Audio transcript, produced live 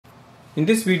In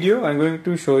this video, I'm going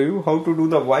to show you how to do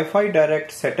the Wi-Fi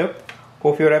direct setup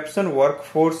of your Epson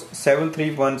WorkFore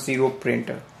 7310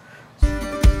 printer.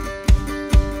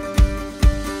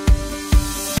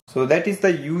 So that is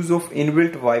the use of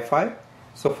inbuilt Wi-Fi.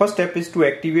 So first step is to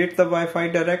activate the Wi-Fi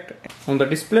direct. On the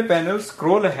display panel,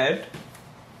 scroll ahead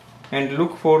and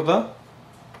look for the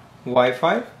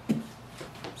Wi-Fi.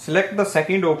 Select the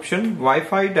second option,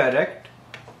 Wi-Fi direct,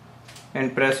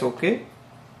 and press OK.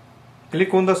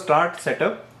 Click on the Start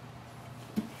Setup.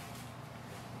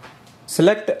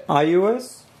 Select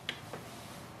iOS,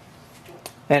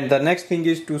 and the next thing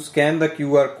is to scan the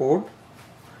QR code.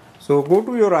 So go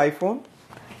to your iPhone,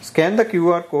 scan the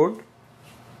QR code.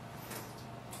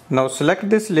 Now select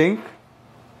this link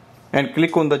and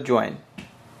click on the Join.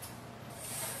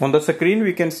 On the screen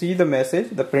we can see the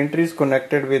message, the printer is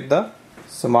connected with the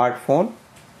smartphone.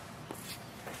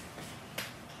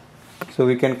 So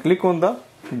we can click on the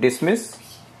Dismiss,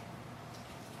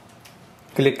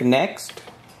 click Next,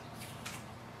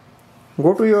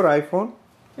 go to your iPhone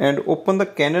and open the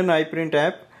Canon iPrint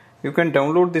app. You can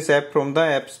download this app from the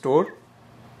App Store.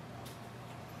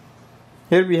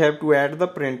 Here we have to add the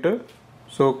printer.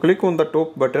 So click on the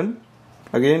top button,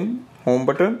 again home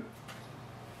button.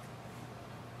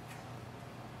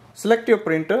 Select your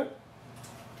printer.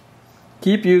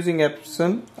 Keep using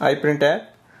Epson iPrint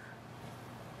app.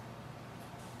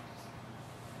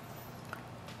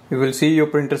 You will see your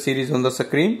printer series on the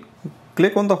screen.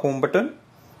 Click on the home button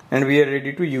and we are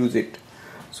ready to use it.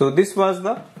 So this was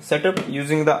the setup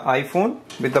using the iPhone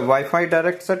with the Wi-Fi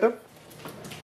direct setup.